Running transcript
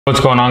What's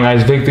going on,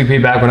 guys? Victor P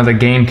back with another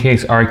Game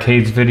Case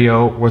Arcades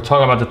video. We're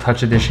talking about the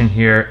Touch Edition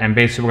here, and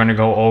basically we're going to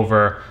go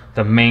over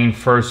the main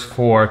first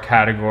four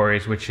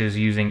categories, which is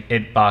using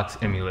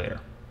Itbox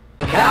Emulator.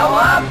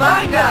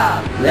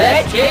 Cowabunga!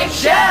 Let's kick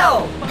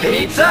shell!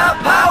 Pizza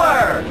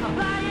power!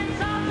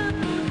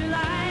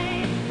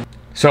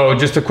 So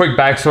just a quick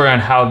backstory on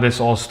how this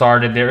all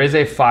started. There is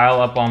a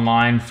file up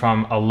online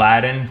from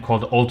Aladin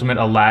called Ultimate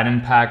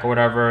Aladin Pack or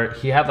whatever.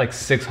 He had like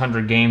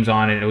 600 games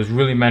on it. It was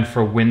really meant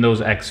for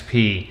Windows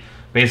XP.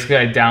 Basically,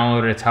 I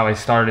downloaded it. It's how I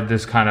started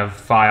this kind of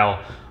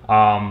file.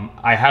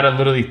 I had to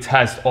literally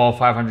test all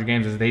 500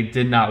 games as they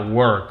did not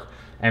work.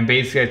 And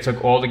basically, I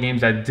took all the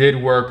games that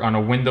did work on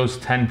a Windows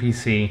 10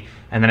 PC,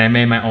 and then I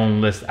made my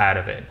own list out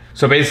of it.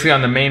 So basically,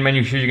 on the main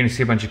menu here, you're going to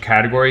see a bunch of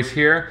categories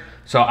here.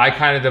 So I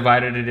kind of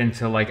divided it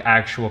into like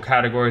actual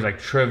categories like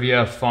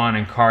trivia, fun,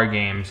 and card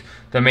games.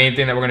 The main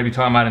thing that we're going to be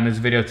talking about in this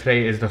video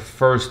today is the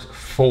first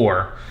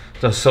four.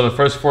 So the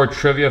first four,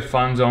 trivia,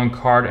 Funzone,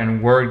 card,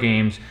 and word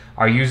games,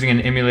 are using an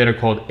emulator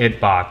called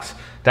Itbox.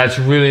 That's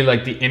really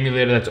like the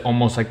emulator that's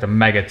almost like the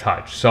Mega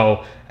Touch.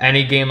 So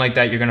any game like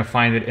that, you're going to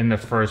find it in the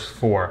first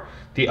four.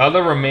 The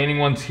other remaining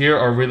ones here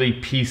are really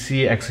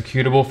PC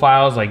executable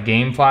files, like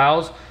game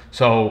files.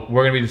 So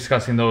we're going to be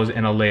discussing those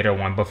in a later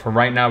one. But for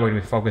right now, we're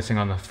going to be focusing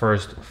on the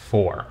first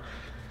four.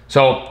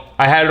 So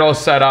I had it all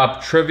set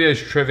up. Trivia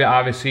is trivia,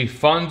 obviously.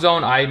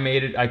 Funzone,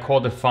 I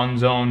called it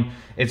Funzone.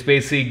 It's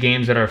basically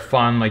games that are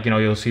fun. Like, you know,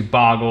 you'll see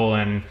Boggle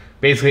and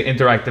basically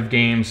interactive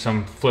games,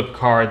 some flip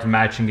cards,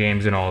 matching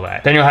games, and all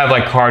that. Then you'll have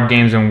like card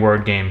games and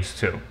word games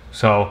too.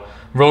 So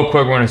real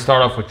quick, we're going to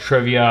start off with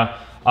trivia.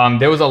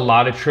 There was a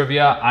lot of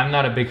trivia. I'm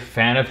not a big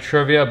fan of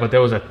trivia, but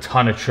there was a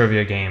ton of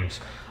trivia games.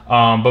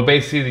 But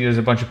basically, there's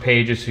a bunch of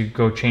pages, so you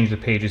go change the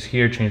pages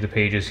here, change the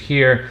pages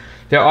here.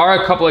 There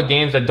are a couple of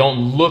games that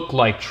don't look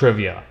like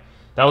trivia.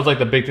 That was like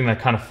the big thing that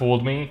kind of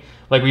fooled me.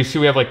 Like we see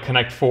we have like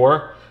Connect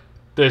 4.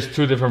 There's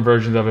two different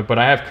versions of it, but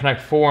I have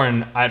Connect 4,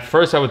 and at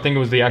first I would think it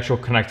was the actual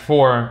Connect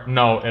 4.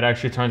 No, it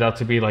actually turns out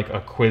to be like a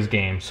quiz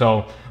game.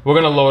 So we're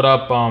gonna load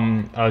up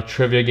a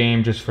trivia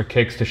game just for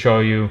kicks to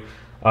show you.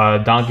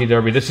 Donkey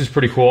Derby. This is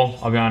pretty cool,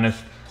 I'll be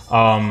honest.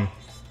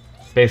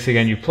 Basically,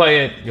 again, you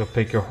play it, you'll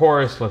pick your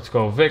horse. Let's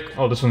go Vic.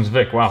 Oh, this one's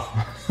Vic, wow.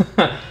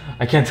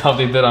 I can't tell if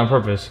they did it on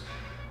purpose.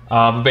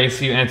 But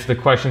basically, you answer the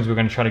questions. We're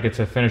going to try to get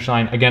to the finish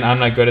line. Again, I'm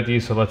not good at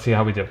these, so let's see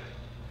how we do.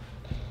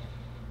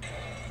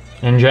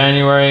 In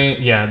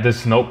January, yeah,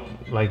 nope,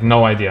 like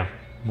no idea.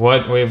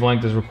 What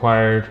wavelength is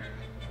required?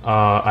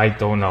 I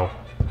don't know.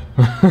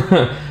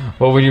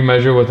 What would you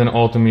measure with an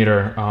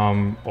altimeter?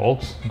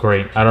 Alts?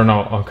 Great, I don't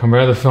know. I'll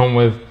compare the film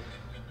with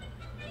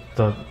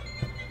the...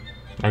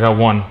 I got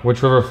one.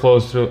 Which river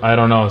flows through? I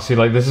don't know. See,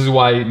 like, this is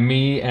why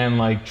me and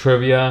like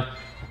trivia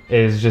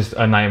is just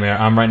a nightmare.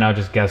 I'm right now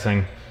just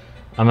guessing.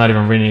 I'm not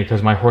even reading it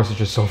because my horse is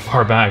just so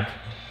far back.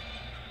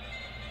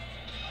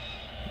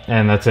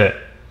 And that's it.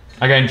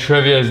 Again,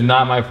 trivia is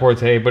not my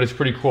forte, but it's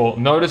pretty cool.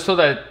 Notice though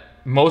that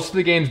most of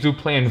the games do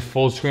play in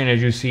full screen,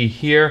 as you see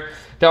here.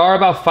 There are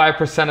about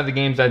 5% of the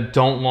games that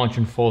don't launch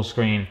in full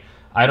screen.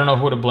 I don't know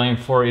who to blame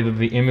for, either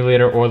the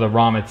emulator or the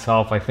ROM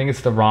itself. I think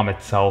it's the ROM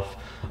itself.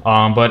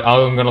 But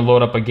I'm going to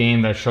load up a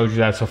game that shows you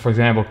that. So for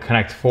example,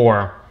 Connect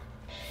 4,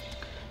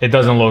 it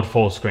doesn't load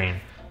full screen.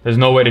 There's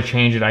no way to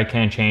change it. I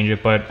can't change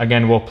it. But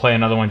again, we'll play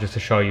another one just to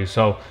show you.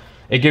 So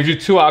it gives you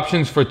two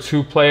options for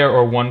 2-player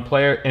or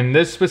 1-player. In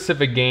this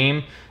specific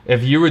game,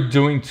 if you were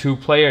doing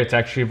 2-player, it's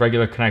actually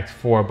regular Connect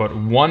 4. But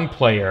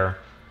 1-player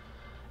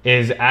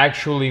is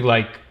actually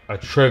like a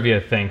trivia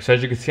thing. So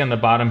as you can see on the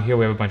bottom here,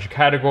 we have a bunch of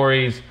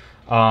categories.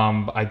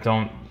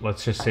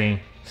 Let's just see.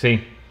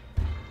 See?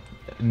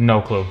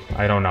 No clue.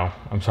 I don't know.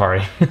 I'm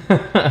sorry.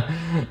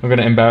 I'm going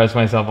to embarrass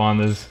myself on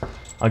this.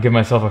 I'll give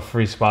myself a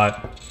free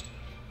spot.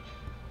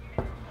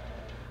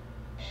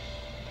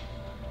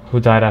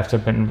 Who died after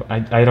Ben?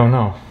 I don't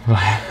know.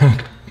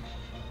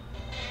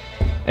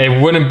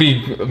 It wouldn't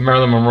be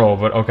Marilyn Monroe,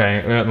 but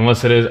okay.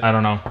 Unless it is, I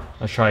don't know.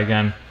 Let's try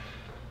again.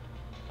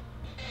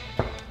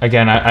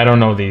 Again, I don't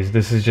know these.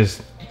 This is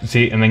just,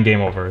 see, and then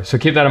game over. So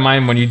keep that in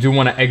mind. When you do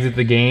want to exit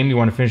the game, you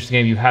want to finish the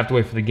game, you have to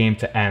wait for the game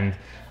to end.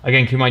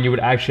 Again, keep in mind, you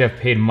would actually have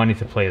paid money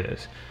to play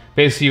this.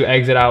 Basically, you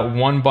exit out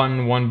one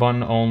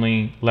button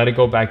only, let it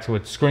go back to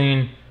its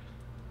screen,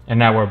 and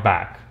now we're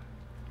back.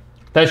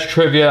 That's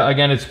trivia.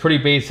 Again, it's pretty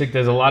basic.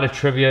 There's a lot of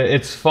trivia.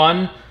 It's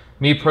fun.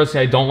 Me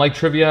personally, I don't like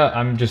trivia.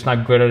 I'm just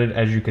not good at it,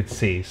 as you could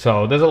see.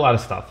 So there's a lot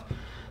of stuff.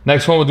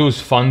 Next one we'll do is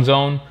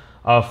Funzone.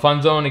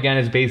 Funzone, again,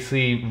 is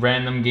basically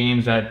random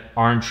games that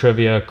aren't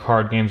trivia,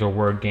 card games, or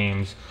word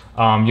games.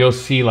 You'll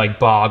see like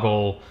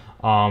Boggle.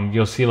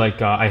 You'll see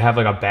like I have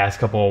like a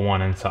basketball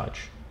one and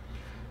such.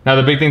 Now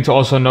the big thing to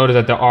also note is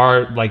that there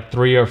are like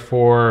 3 or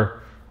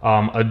 4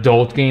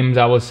 adult games,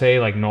 I would say,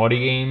 like naughty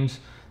games.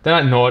 They're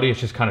not naughty, it's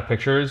just kind of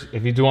pictures.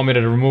 If you do want me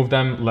to remove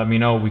them, let me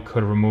know. We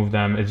could remove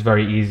them. It's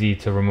very easy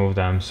to remove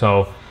them.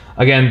 So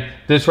again,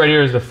 this right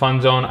here is the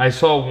Funzone. I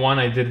saw one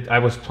I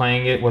was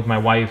playing it with my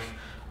wife.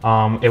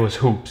 It was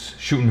hoops,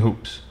 shooting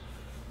hoops.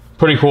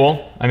 Pretty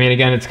cool. I mean,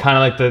 again, it's kind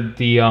of like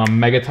the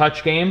Mega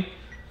Touch game.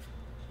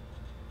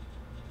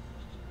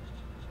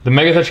 The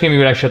Mega Touch game, you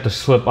would actually have to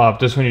slip up.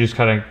 This one, you just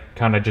kind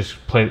of just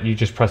play. You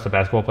just press the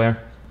basketball player,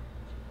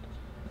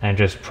 and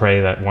just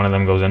pray that one of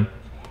them goes in.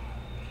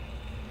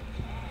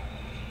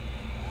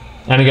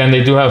 And again,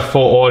 they do have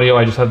full audio.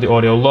 I just have the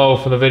audio low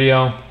for the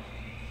video.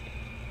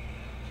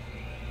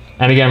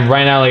 And again,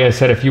 right now, like I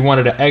said, if you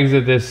wanted to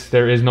exit this,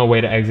 there is no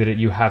way to exit it.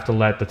 You have to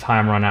let the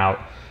time run out.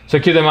 So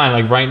keep in mind,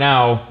 like right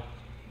now,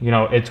 you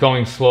know, it's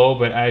going slow,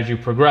 but as you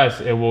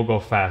progress, it will go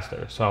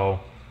faster. So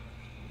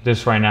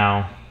this right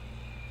now,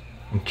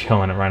 I'm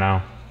killing it right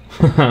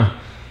now.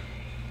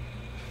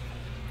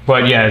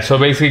 But yeah, so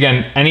basically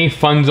again, any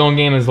Funzone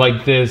game is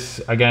like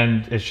this.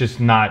 Again, it's just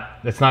not,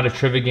 it's not a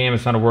trivia game,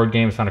 it's not a word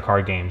game, it's not a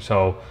card game.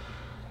 So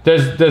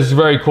there's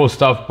very cool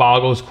stuff.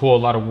 Boggle's cool, a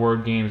lot of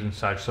word games and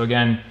such. So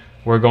again,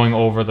 we're going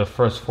over the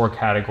first 4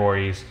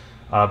 categories,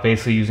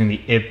 basically using the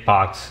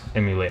ItBox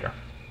emulator.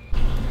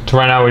 So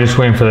right now we're just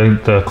waiting for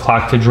the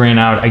clock to drain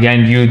out.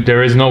 Again,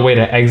 there is no way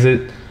to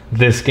exit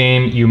this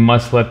game. You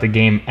must let the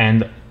game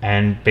end,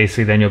 and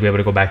basically then you'll be able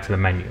to go back to the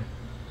menu.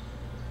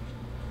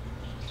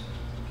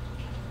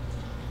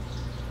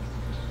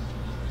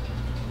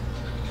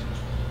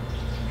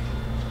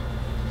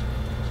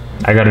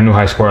 I got a new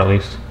high score at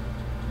least.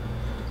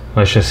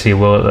 Let's just see,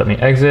 will it let me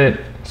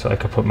exit? So I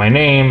could put my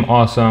name,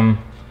 awesome.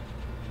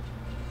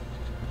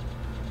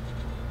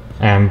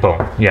 And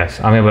boom, yes,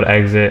 I'm able to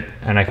exit,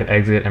 and I could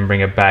exit and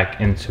bring it back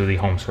into the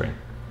home screen.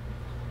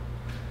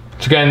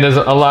 So again, there's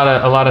a lot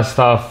of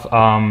stuff.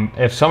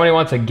 If somebody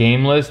wants a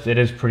game list, it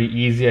is pretty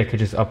easy. I could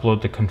just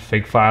upload the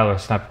config file or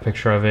snap a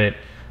picture of it.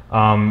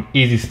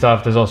 Easy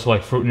stuff. There's also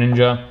like Fruit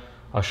Ninja.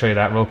 I'll show you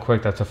that real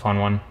quick. That's a fun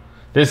one.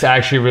 This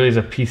actually really is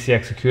a PC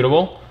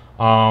executable,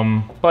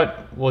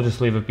 but we'll just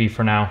leave it be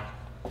for now.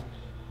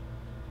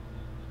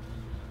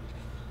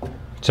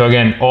 So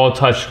again, all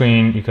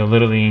touchscreen. You can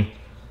literally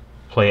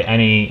play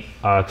any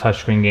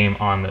touchscreen game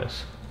on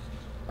this.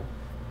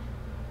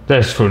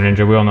 There's Fruit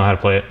Ninja. We all know how to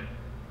play it.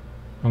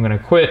 I'm gonna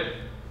quit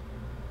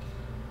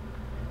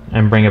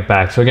and bring it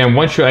back. So again,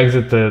 once you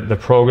exit the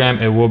program,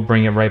 it will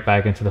bring it right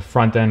back into the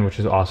front end, which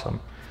is awesome.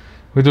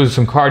 We do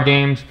some card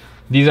games.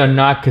 These are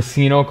not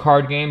casino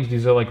card games.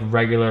 These are like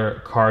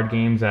regular card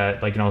games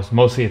that, like, you know,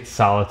 mostly it's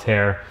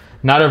solitaire.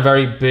 Not a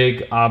very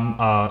big,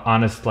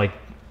 honest, like,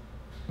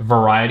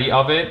 variety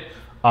of it.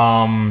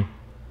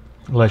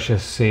 Let's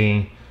just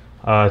see.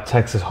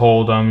 Texas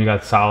Hold'em, you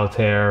got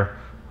solitaire.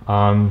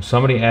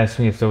 Somebody asked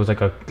me if there was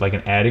like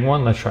an adding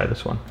one. Let's try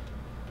this one.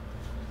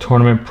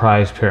 Tournament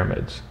prize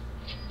pyramids.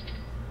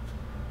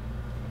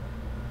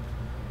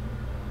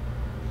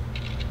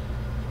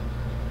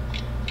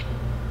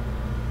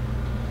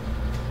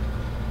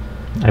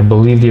 I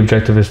believe the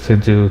objective is to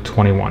do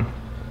 21.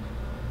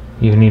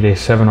 You need a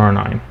 7 or a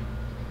 9.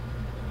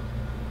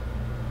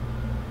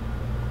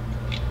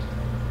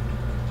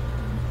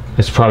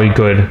 It's probably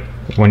good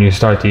when you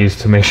start these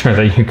to make sure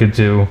that you could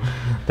do,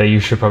 that you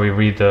should probably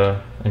read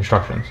the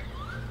instructions.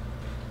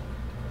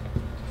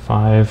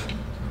 5,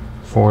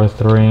 4,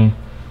 3.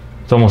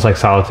 It's almost like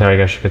solitaire, I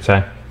guess you could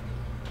say.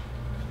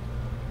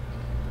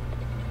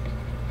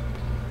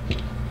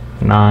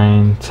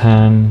 9,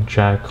 10,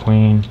 Jack,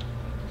 Queen,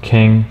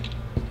 King.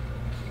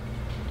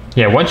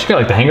 Yeah, once you get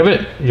like the hang of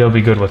it, you'll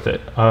be good with it.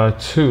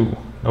 2,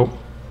 nope.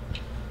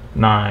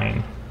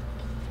 9.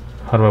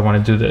 How do I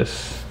want to do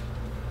this?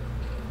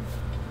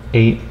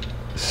 8,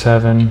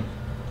 7.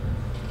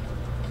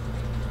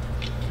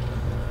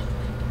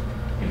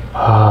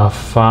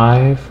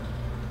 5,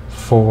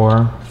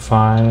 4,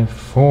 5,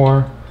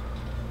 4.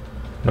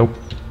 Nope.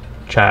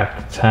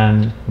 Jack,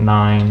 10,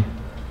 9.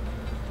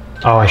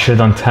 Oh, I should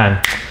have done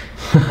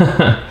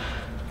 10.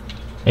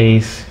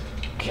 Ace,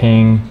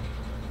 King.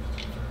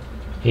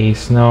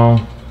 Ace,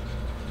 no.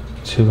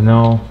 2,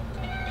 no.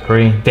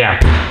 3, damn.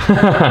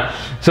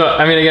 So,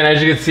 I mean, again, as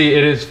you can see,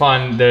 it is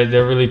fun.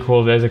 They're really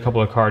cool. There's a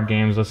couple of card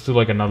games. Let's do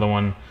like another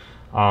one,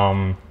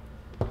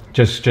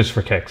 just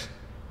for kicks.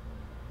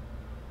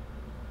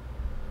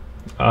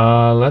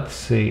 Let's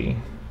see.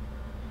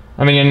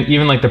 I mean, and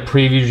even like the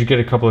previews, you get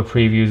a couple of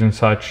previews and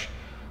such.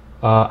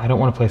 I don't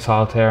want to play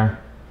solitaire.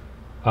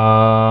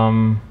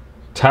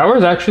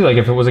 Towers, actually, like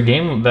if it was a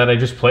game that I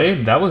just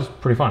played, that was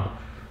pretty fun.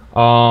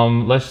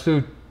 Let's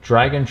do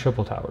Dragon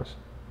Triple Towers.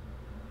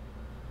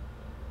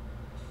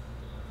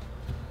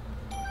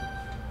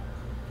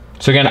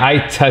 So again,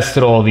 I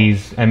tested all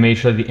these and made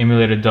sure the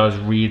emulator does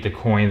read the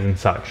coins and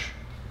such.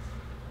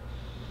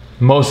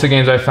 Most of the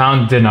games I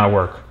found did not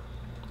work.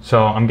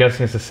 So I'm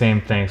guessing it's the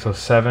same thing. So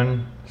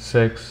 7,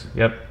 6,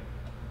 yep.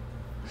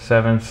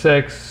 7,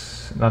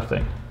 6,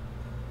 nothing.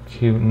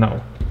 Q,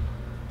 no.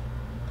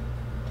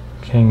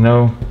 King,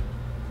 no.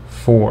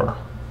 4,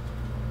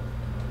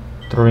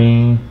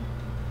 3,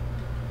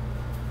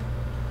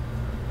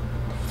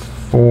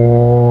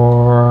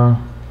 4,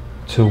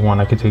 2, 1.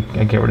 I get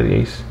rid of the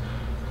ace.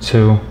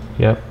 2,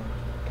 yep.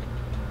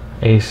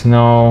 Ace,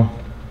 no.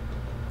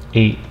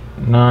 8,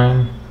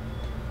 9,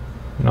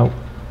 nope.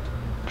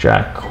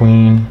 Jack,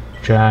 Queen,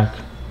 Jack.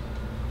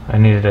 I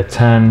needed a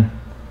 10.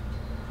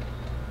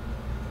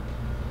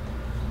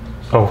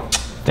 Oh,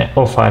 damn.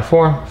 Oh, 5,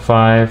 4,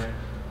 5,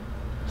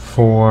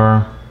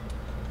 4.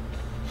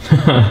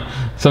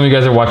 Some of you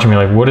guys are watching me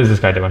like, what is this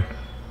guy doing?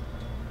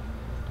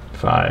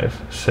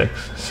 5,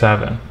 6,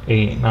 7,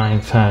 8,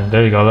 9, 10.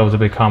 There you go. That was a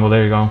big combo.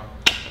 There you go.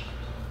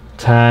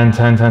 10,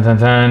 10, 10, 10,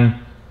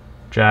 10.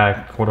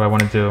 Jack. What do I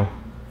want to do?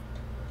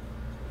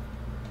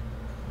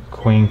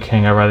 Queen,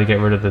 king. I'd rather get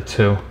rid of the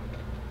 2.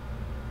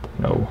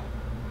 No.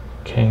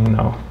 King,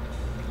 no.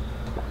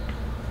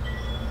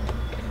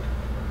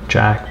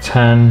 Jack,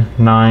 10,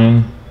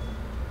 9,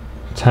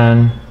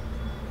 10.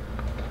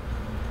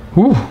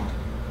 Whew.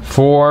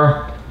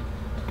 4.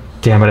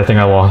 Damn it, I think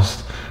I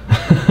lost.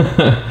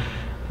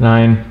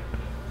 9.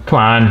 Come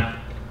on.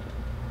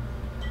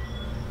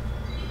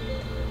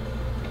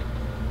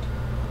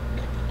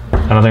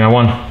 I don't think I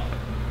won. I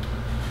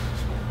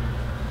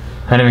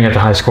didn't even get the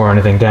high score or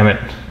anything, damn it.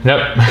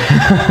 Nope.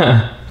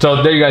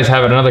 So there you guys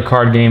have it, another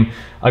card game.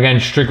 Again,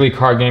 strictly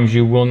card games.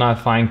 You will not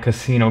find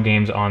casino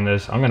games on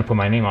this. I'm gonna put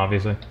my name,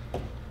 obviously.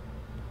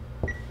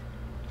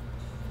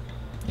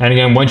 And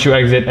again, once you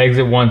exit,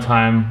 exit one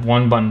time,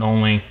 one button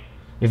only.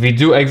 If you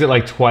do exit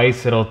like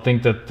twice, it'll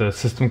think that the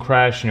system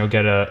crashed and you'll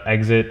get a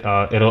exit.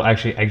 It'll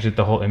actually exit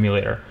the whole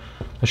emulator.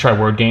 Let's try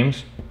word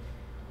games.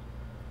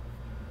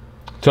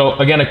 So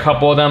again, a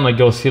couple of them, like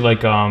you'll see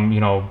like, you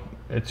know,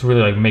 it's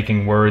really like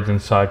making words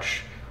and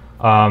such.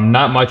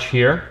 Not much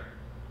here.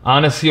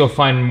 Honestly, you'll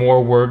find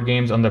more word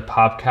games on the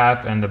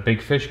PopCap and the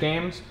Big Fish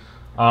games.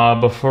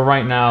 But for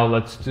right now,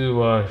 let's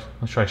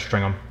try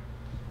string them.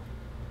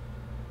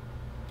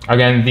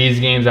 Again,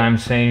 these games I'm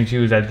saying to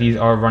you is that these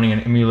are running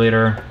an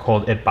emulator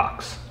called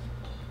Itbox.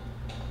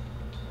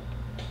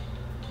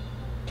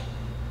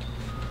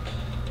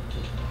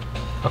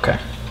 Okay.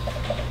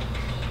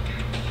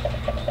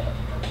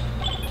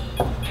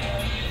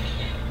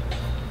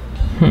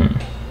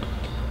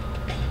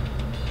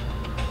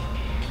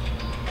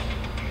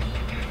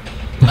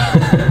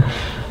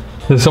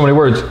 There's so many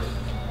words.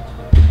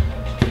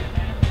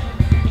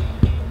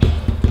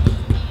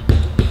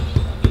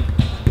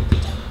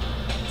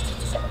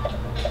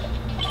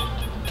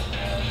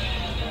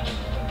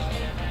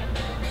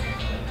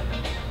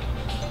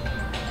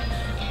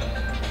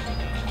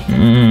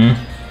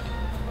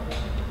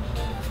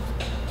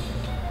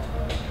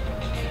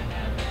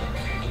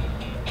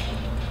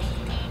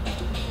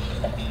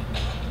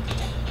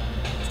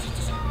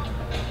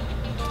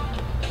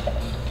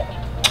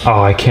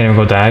 Oh, I can't even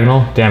go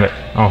diagonal? Damn it.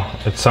 Oh,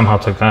 it somehow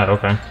took that,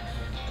 okay.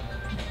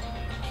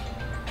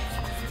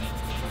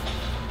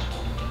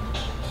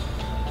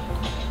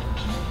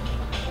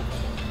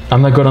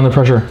 I'm not good under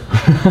pressure.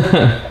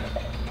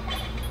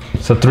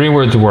 So 3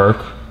 words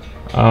work.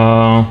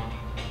 Can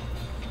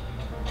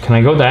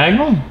I go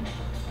diagonal?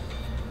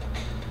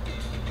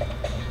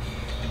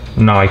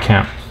 No, I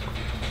can't.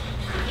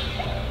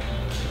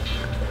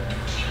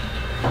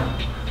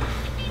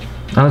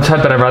 I'm the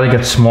type that I'd rather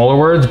get smaller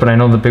words, but I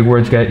know the big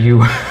words get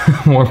you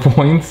more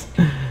points.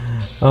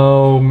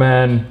 Oh,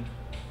 man.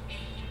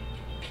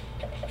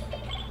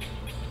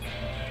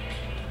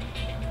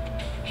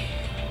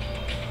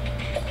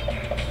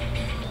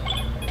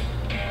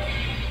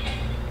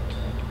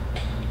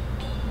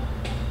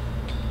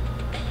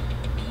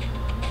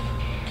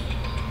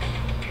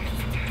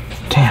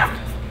 Damn.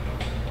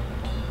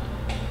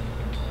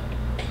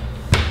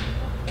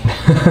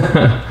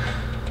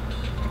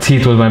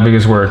 Teeth was my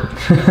biggest word.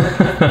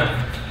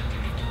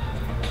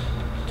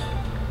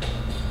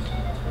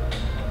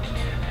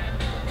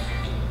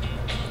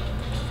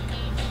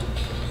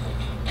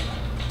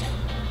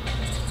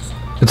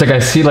 It's like I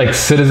see like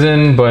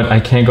citizen, but I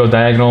can't go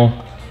diagonal.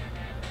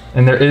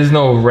 And there is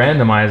no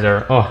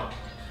randomizer. Oh.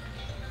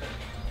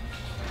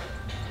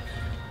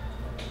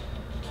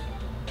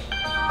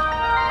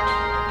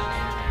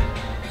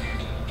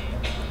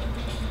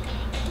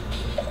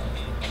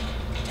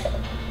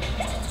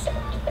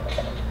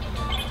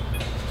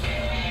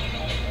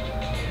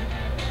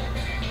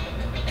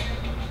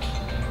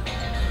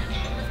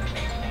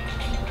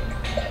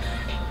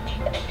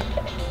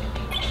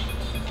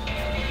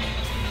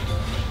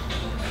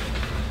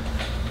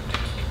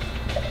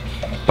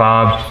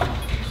 Bob.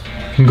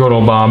 Good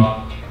old Bob.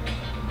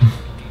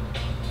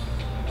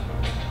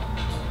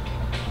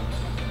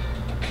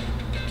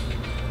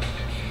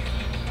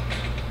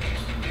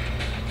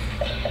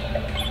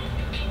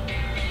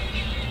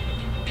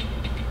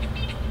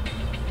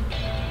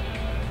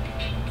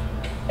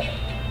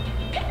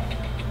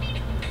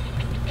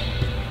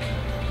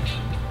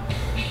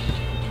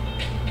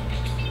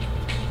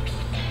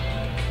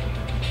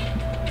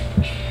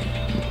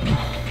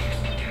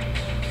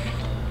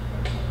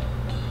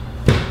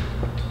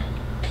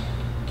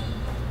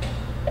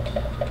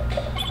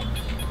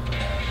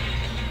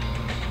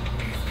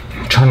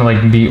 Trying to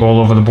like be all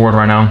over the board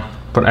right now,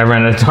 but I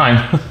ran out of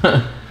time.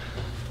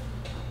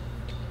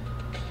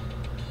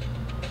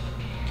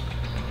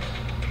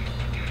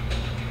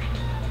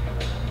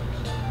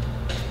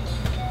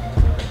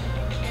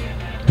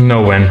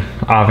 No win,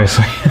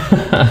 obviously.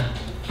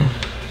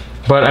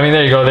 But I mean,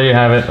 there you go, there you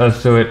have it.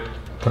 Let's do it.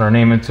 Put our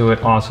name into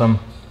it. Awesome.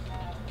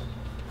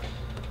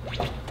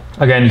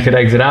 Again, you could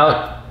exit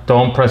out,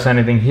 Don't press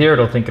anything here,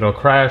 it'll think it'll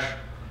crash.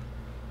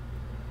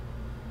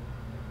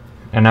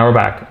 And now we're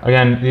back.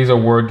 Again, these are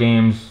word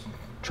games.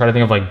 Try to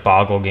think of like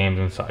Boggle games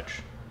and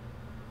such.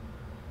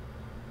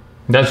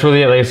 That's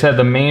really it. Like I said,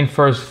 the main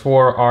first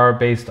 4 are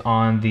based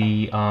on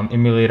the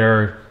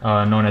emulator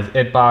known as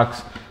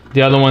Itbox.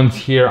 The other ones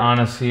here,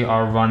 honestly,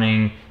 are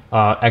running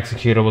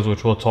executables,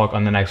 which we'll talk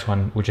on the next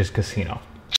one, which is Casino.